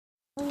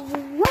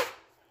Welcome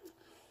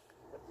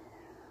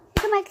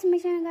back to my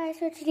channel, guys.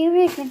 So today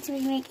we're going to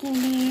be making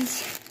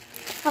these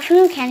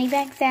optional candy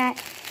bags that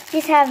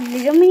just have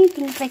little mini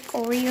things like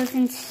Oreos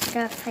and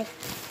stuff, like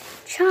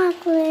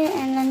chocolate,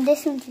 and then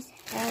this one just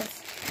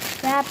has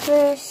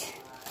wrappers.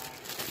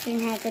 Then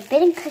has a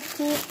bit of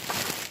cookie.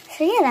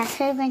 So yeah, that's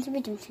what we're going to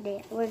be doing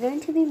today. We're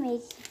going to be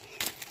making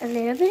a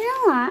little bit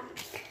of a lot.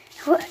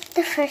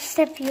 The first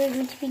step you're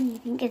going to be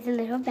needing is a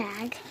little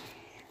bag.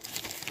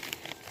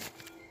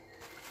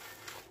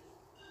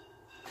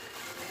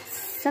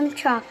 Some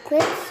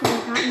chocolate, so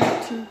we're not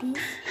making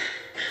these.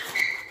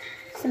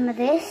 Some of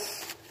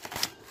this.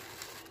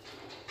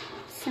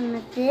 Some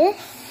of this.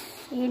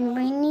 You're going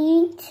to be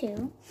needing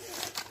two.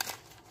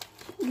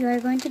 You are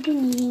going to be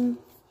needing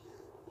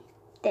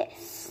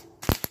this.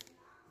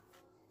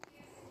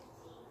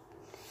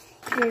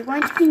 You're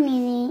going to be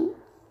needing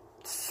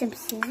some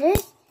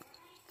scissors,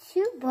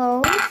 two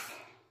bows,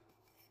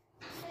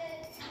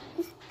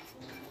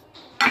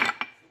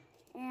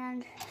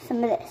 and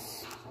some of this.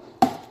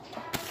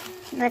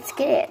 Let's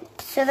get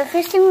it. So the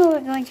first thing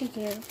we're going to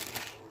do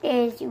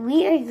is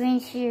we are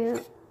going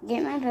to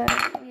get my bow.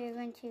 We are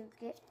going to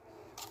get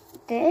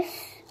this.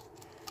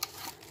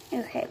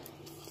 Okay.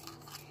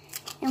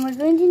 And we're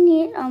going to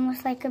need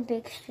almost like a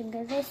big string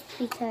of this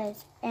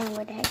because, and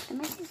what the heck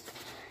am I saying?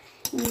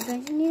 You're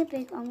going to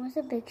need almost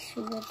a big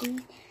string of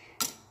these.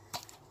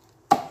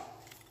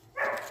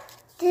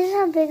 This is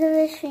how big of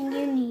a string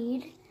you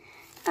need.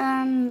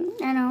 I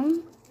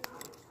know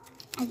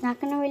it's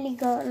not gonna really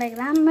go like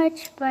that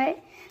much, but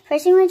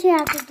first thing what you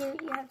have to do,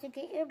 you have to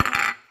get your bowl,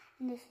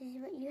 and this is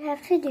what you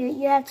have to do.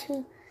 You have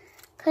to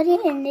cut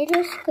it in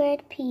little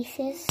squared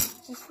pieces,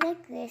 just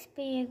like this,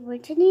 but you're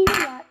going to need a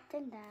lot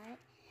than that.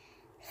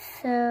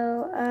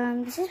 So,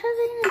 this is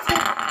probably gonna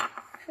take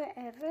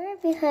forever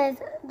because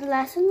the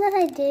last one that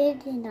I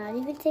did not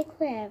even take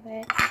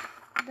forever.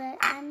 But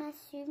I'm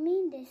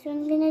assuming this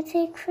one's gonna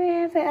take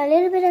forever, a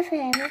little bit of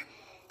forever,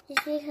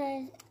 just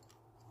because,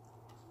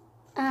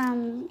 I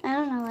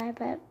don't know why,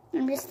 but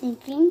I'm just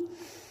thinking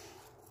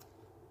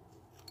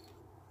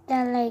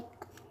that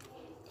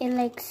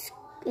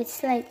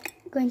it's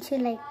going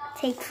to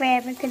take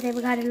forever because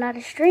they've got a lot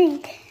of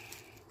string,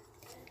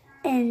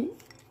 and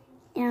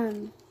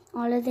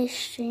all of this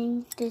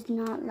string does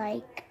not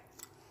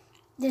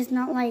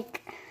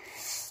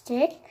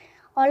stick.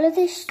 All of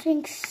this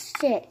string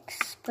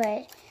sticks,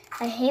 but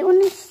I hate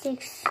when it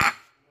sticks.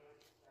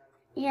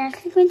 You're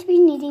actually going to be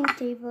needing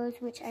 3 bows,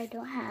 which I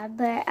don't have,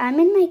 but I'm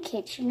in my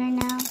kitchen right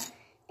now,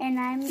 and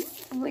I'm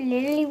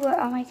literally where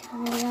all my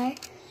towels are.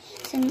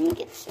 So let me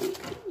get some.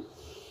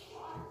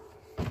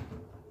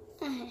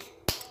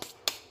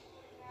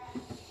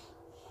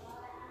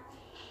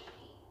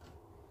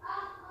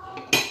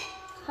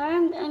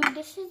 And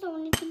this is the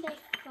only thing I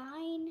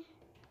find.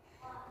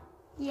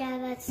 Yeah,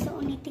 that's the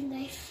only thing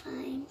I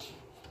find.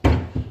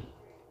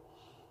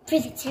 For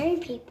the cherry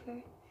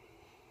paper,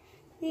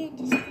 we're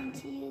just going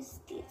to use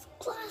these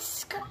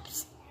glass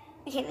cups.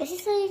 Okay, this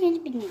is what you're going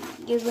to be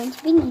needing. You're going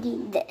to be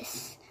needing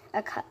this,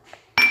 a cup.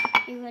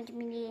 You're going to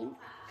be needing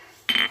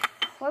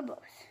 4 bowls.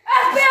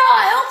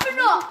 FBI, open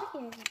up!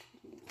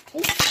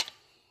 Okay.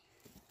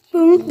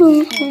 Boom,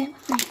 boom, boom.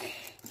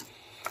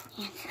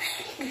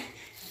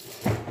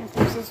 And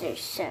some scissors,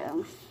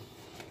 so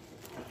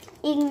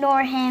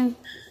ignore him.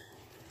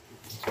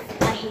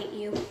 I hate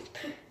you.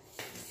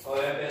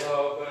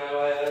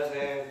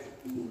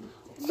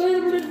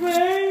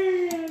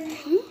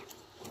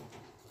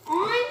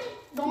 I'm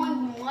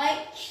going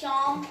white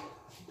some.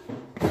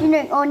 You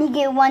only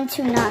get 1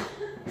 tuna.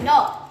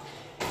 No.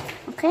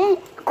 Okay.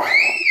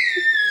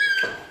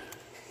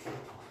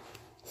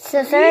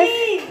 So, sir,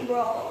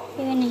 Bro.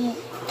 you're gonna hit.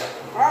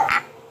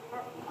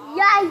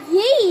 Yeah,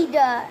 yeet.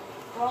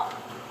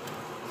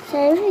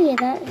 Sorry if you hear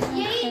that.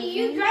 Yeah,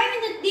 you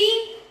driving the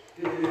thing?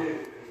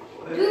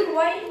 Dude,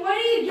 what are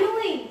you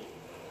doing?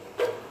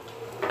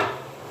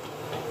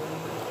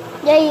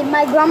 Yeah,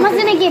 my grandma's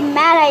gonna get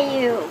mad at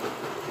you.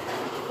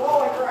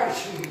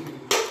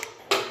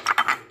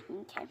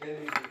 Okay.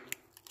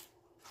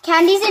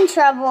 Candy's in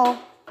trouble.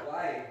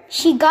 Why?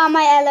 She got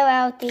my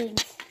LOL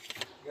things.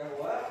 You got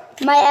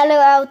what? My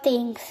LOL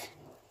things.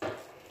 You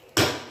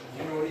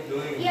know what he's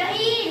doing. Yeah,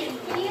 Ian,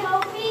 can you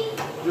help me?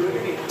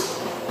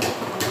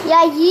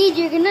 Yeah, Yeet,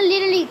 you're gonna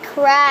literally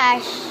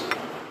crash.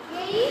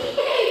 Yeah, Ian.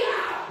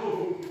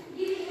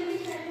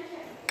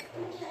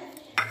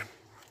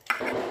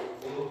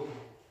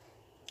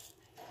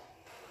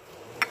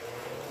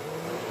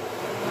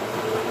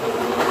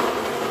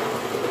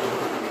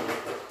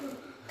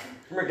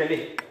 Come here,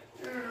 Candy.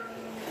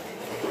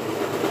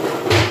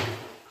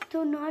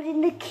 They're not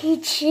in the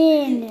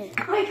kitchen.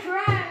 I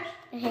crashed.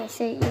 Okay,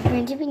 so you're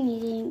going to be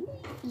needing.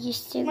 You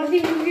still. Must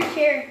be move your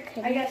chair.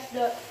 Okay. I got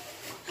stuck.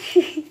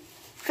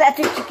 That's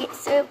what you get.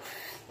 So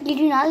you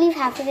do not leave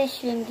half of the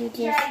string. You just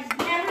Guys,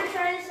 never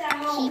try this at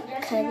home. keep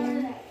Just cutting.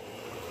 remember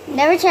that.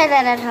 Never try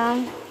that at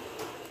home.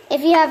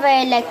 If you have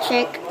an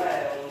electric,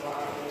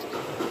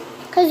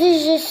 because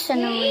it's just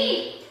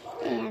annoying.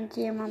 And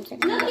your mom's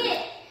Look annoying.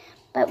 it.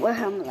 But we're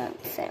home alone,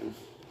 so.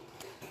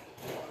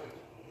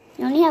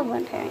 You only have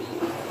one pair in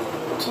here,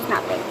 which is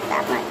not big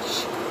that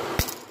much.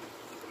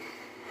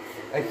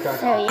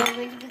 So you're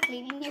going to be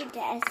cleaning your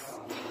desk.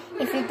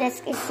 If your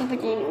desk is super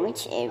dirty,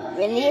 which it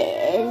really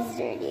is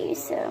dirty,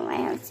 so I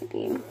have to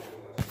be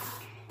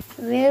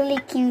really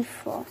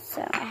careful.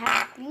 So I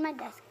have to clean my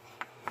desk.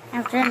 I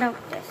have to end up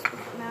with this.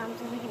 Now I'm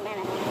going to get mad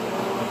at me.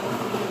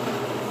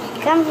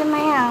 She comes in my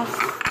house.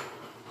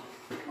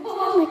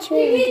 How much are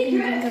you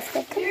going to bring of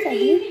the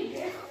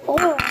confetti?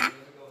 Or,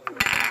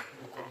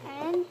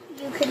 and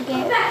you could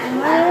get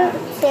one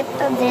tip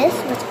of this,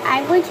 which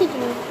I'm going to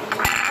do.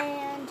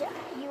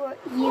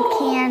 You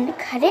can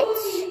cut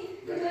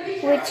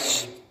it,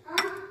 which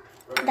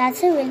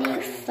that's a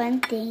really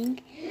fun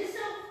thing,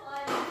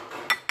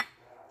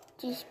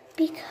 just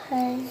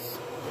because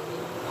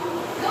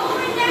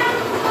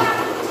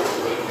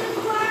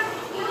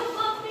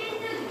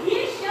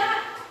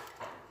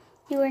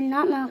you are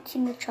not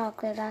melting the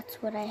chocolate. That's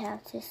what I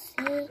have to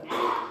say,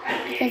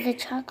 because the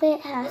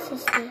chocolate has to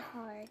stay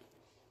hard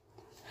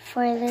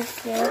for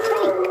this little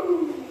cake.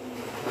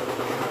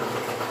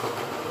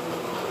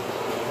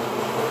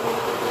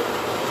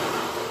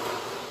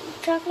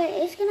 Chocolate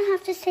is going to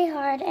have to stay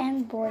hard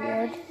and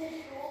boiled.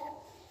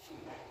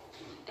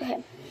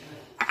 Okay.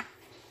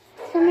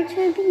 So much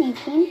we'll be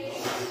making.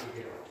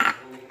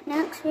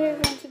 Next, we are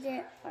going to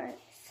get our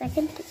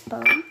second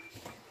bowl.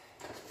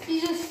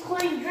 We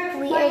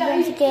are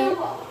going to get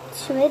 2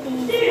 of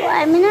these.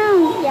 Well,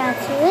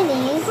 two of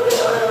these.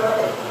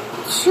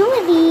 2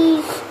 of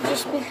these,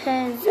 just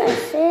because I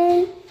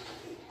say.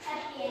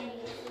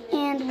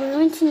 And we're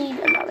going to need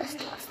a lot of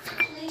stuff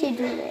to do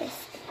this.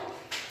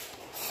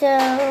 So,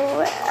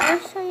 I'll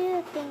show you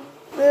the thing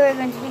we were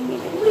going to be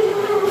making.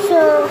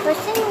 So,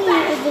 first thing we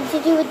are going to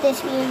do with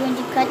this, we are going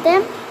to cut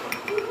them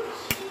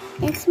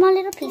in small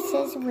little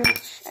pieces,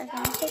 which are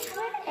going to take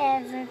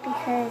forever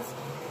because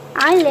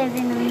I live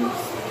in a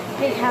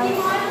big house.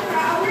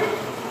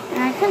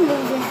 And I could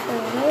lose this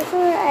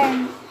forever,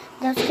 and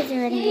those kids are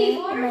already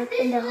like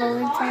in the whole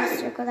entire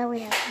circle that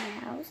we have in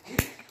our house.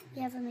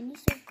 We have a mini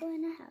circle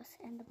in our house,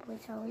 and the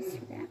boys always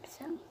do that,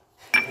 so.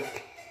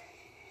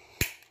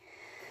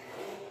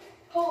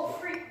 Holy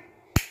freak.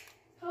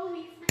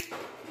 Holy freak.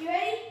 You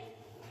ready?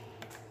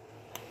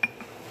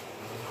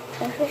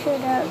 So fish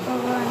it up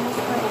over on this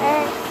for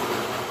X.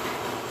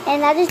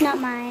 And that is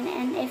not mine.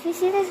 And if you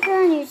see this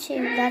girl on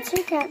YouTube, that's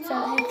her account. So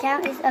her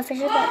account is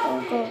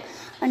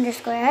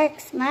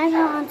official.logo_X. My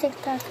account on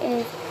TikTok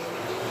is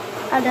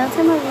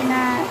Adelta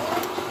Molina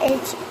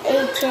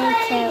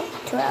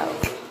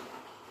HAJK12.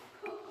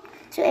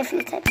 So if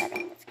you type that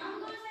in, it's going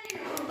to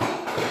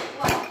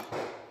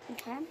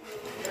okay.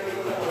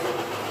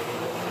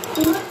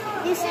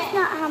 This is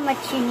not how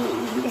much you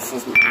need. This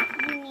is not.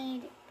 You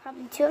need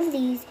probably 2 of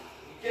these.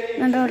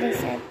 Remember what I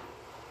said.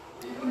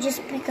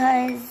 Just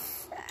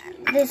because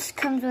this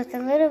comes with a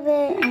little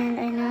bit, and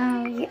I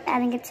know you're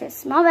adding it to a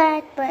small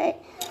bag, but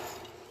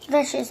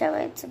that's just how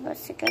it's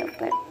supposed to go.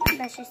 But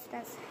that's.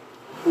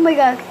 Oh my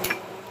god.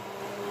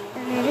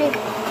 Yeah.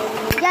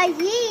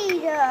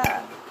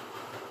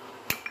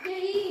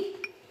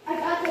 I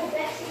got the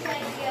best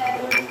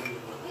idea.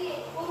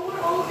 Wait, when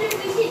we're older, we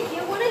should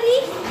get one of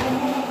these.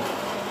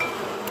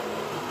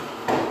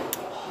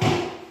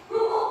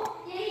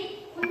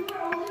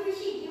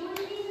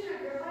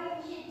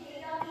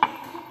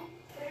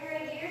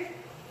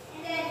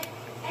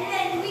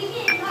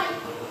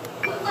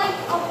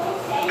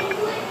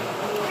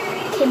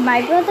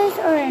 My brothers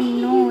are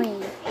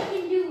annoying.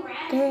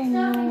 They're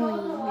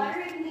annoying.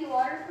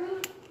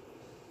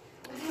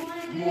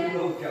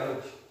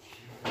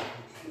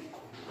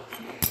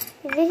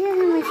 This is how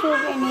much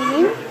we're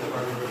needing.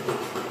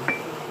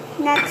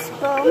 Next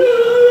bowl.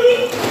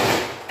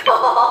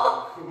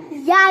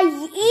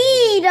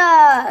 Yaida!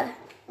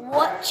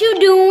 What you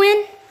doing?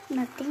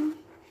 Nothing.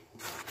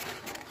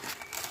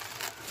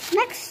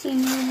 Next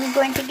thing we're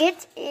going to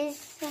get is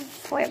some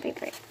foil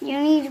paper. You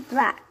need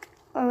black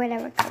or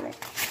whatever color.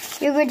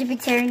 You're going to be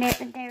tearing it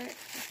with their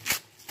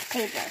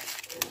paper.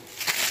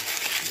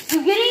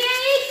 You getting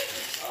any?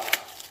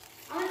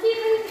 I want to see if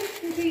I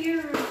can into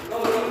your room.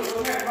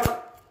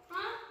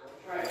 Huh?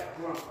 Try it.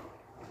 Come on.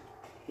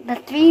 The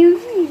 3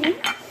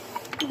 ingredients.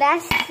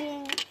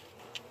 Lasting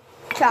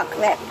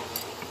chocolate.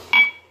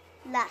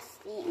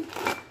 Lasting.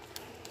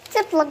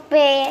 Ziploc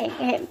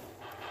bag.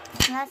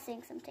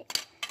 Lasting some tape.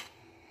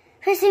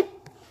 First thing.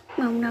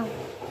 Oh no.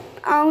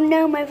 Oh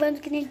no, my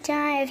phone's gonna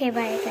die. Okay,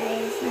 bye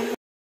guys.